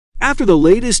After the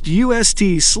latest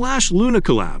UST/Luna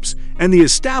collapse and the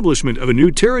establishment of a new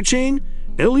Terra chain,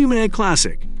 Millionaires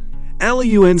Classic,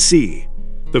 LUNC,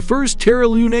 the first Terra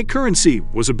Luna currency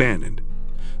was abandoned.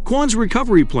 Quan's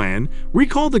recovery plan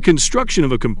recalled the construction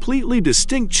of a completely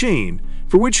distinct chain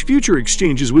for which future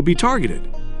exchanges would be targeted.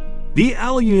 The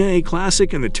Millionaires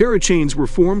Classic and the Terra chains were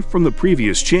formed from the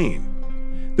previous chain.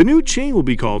 The new chain will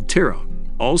be called Terra,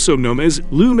 also known as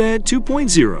Luna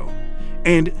 2.0,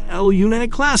 and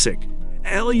Millionaires Classic,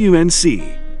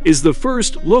 LUNC, is the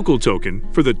first local token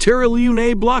for the Terra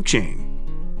Luna blockchain.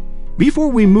 Before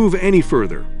we move any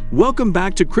further, welcome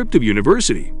back to Crypto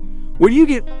University, where you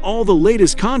get all the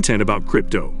latest content about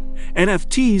crypto,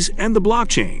 NFTs, and the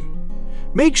blockchain.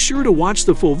 Make sure to watch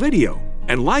the full video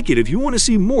and like it if you want to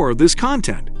see more of this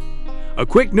content. A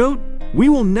quick note, we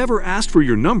will never ask for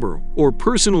your number or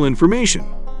personal information,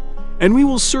 and we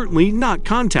will certainly not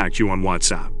contact you on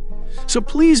WhatsApp. So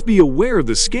please be aware of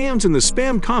the scams and the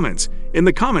spam comments in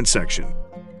the comment section.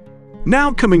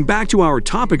 Now coming back to our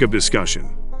topic of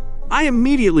discussion, I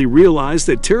immediately realized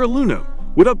that Terra Luna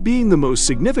would up being the most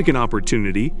significant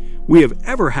opportunity we have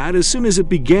ever had as soon as it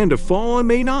began to fall on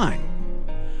May 9.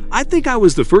 I think I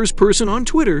was the first person on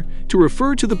Twitter to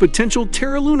refer to the potential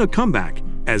Terra Luna comeback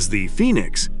as the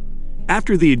Phoenix,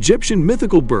 after the Egyptian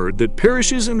mythical bird that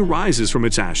perishes and rises from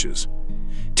its ashes.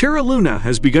 Terra Luna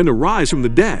has begun to rise from the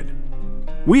dead.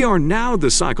 We are now at the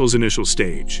cycle's initial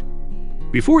stage.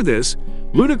 Before this,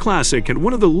 Luna Classic had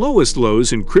one of the lowest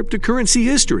lows in cryptocurrency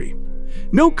history.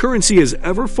 No currency has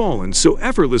ever fallen so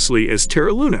effortlessly as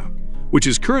Terra Luna, which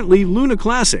is currently Luna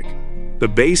Classic. The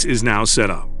base is now set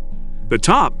up. The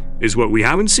top is what we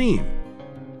haven't seen.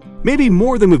 Maybe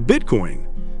more than with Bitcoin,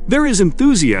 there is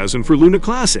enthusiasm for Luna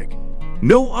Classic.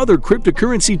 No other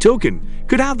cryptocurrency token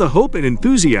could have the hope and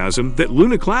enthusiasm that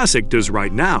Luna Classic does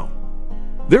right now.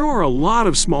 There are a lot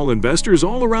of small investors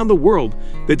all around the world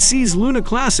that sees Luna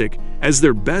Classic as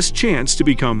their best chance to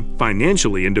become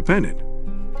financially independent.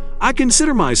 I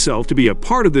consider myself to be a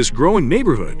part of this growing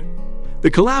neighborhood.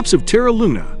 The collapse of Terra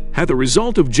Luna had the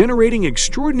result of generating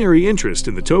extraordinary interest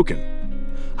in the token.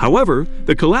 However,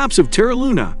 the collapse of Terra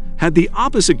Luna had the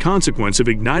opposite consequence of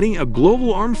igniting a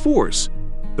global armed force,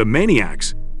 the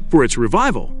Maniacs, for its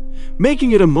revival,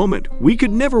 making it a moment we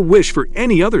could never wish for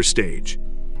any other stage.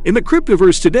 In the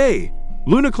cryptoverse today,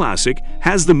 Luna Classic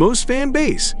has the most fan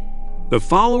base. The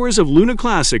followers of Luna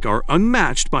Classic are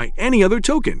unmatched by any other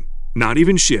token, not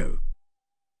even SHIB.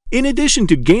 In addition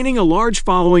to gaining a large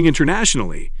following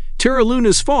internationally, Terra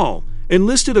Luna's fall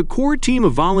enlisted a core team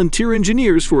of volunteer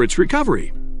engineers for its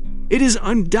recovery. It is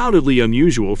undoubtedly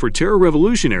unusual for Terra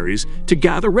revolutionaries to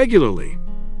gather regularly.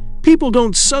 People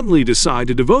don't suddenly decide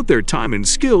to devote their time and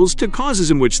skills to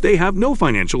causes in which they have no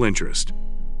financial interest.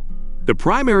 The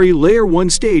primary Layer 1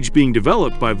 stage being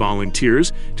developed by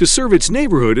volunteers to serve its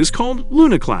neighborhood is called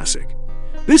Luna Classic.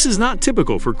 This is not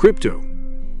typical for crypto.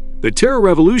 The Terra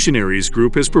Revolutionaries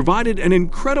group has provided an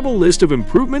incredible list of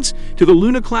improvements to the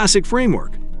Luna Classic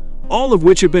framework, all of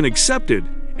which have been accepted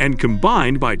and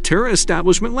combined by Terra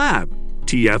Establishment Lab,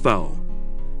 TFL.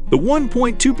 The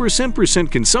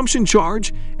 1.2% consumption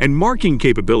charge and marking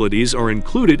capabilities are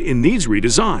included in these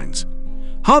redesigns.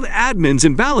 Hub admins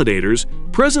and validators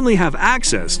presently have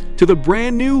access to the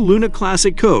brand new Luna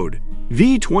Classic code,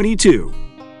 V22.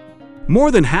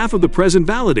 More than half of the present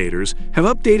validators have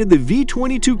updated the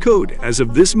V22 code as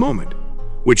of this moment,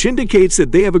 which indicates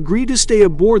that they have agreed to stay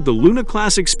aboard the Luna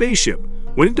Classic spaceship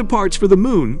when it departs for the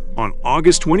Moon on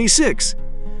August 26,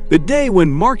 the day when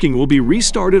marking will be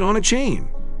restarted on a chain.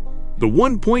 The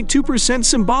 1.2%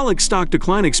 symbolic stock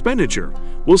decline expenditure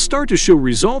will start to show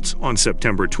results on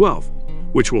September 12,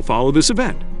 which will follow this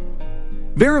event.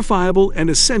 Verifiable and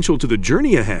essential to the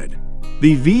journey ahead,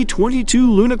 the V22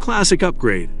 Luna Classic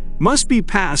upgrade must be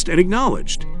passed and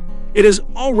acknowledged. It has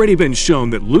already been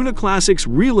shown that Luna Classic's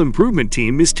real improvement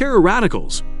team is Terra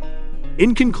Radicals.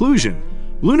 In conclusion,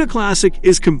 Luna Classic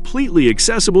is completely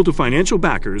accessible to financial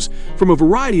backers from a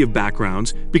variety of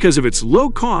backgrounds because of its low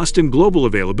cost and global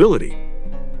availability.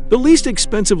 The least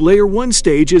expensive Layer 1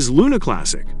 stage is Luna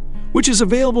Classic, which is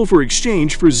available for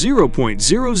exchange for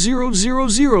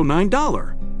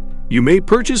 $0.00009. You may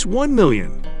purchase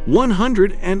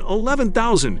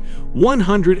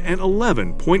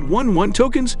 1,111,111.11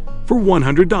 tokens for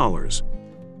 $100.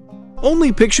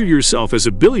 Only picture yourself as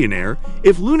a billionaire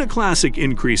if Luna Classic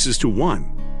increases to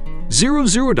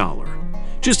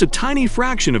 $1,000, just a tiny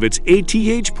fraction of its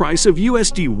ATH price of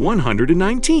USD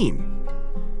 119.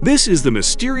 This is the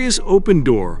mysterious open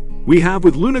door we have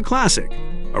with Luna Classic,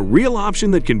 a real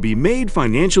option that can be made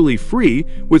financially free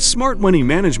with smart money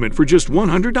management for just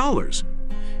 $100.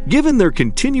 Given their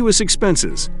continuous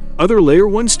expenses, other Layer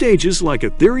 1 stages like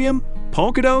Ethereum,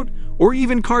 Polkadot, or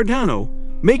even Cardano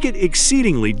make it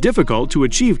exceedingly difficult to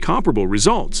achieve comparable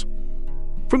results.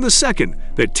 From the second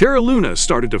that Terra Luna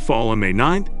started to fall on May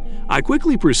 9th, I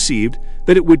quickly perceived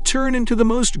that it would turn into the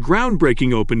most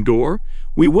groundbreaking open door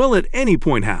we will at any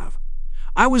point have.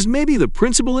 I was maybe the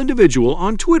principal individual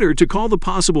on Twitter to call the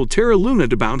possible Terra Luna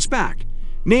to bounce back,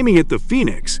 naming it the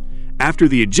Phoenix, after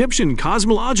the Egyptian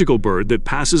cosmological bird that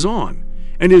passes on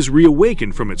and is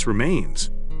reawakened from its remains.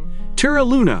 Terra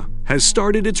Luna has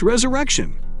started its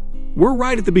resurrection. We're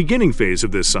right at the beginning phase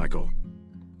of this cycle.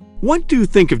 What do you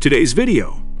think of today's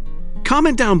video?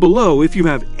 Comment down below if you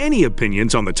have any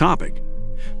opinions on the topic.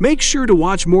 Make sure to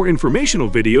watch more informational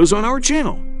videos on our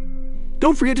channel.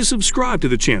 Don't forget to subscribe to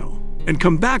the channel and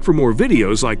come back for more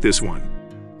videos like this one.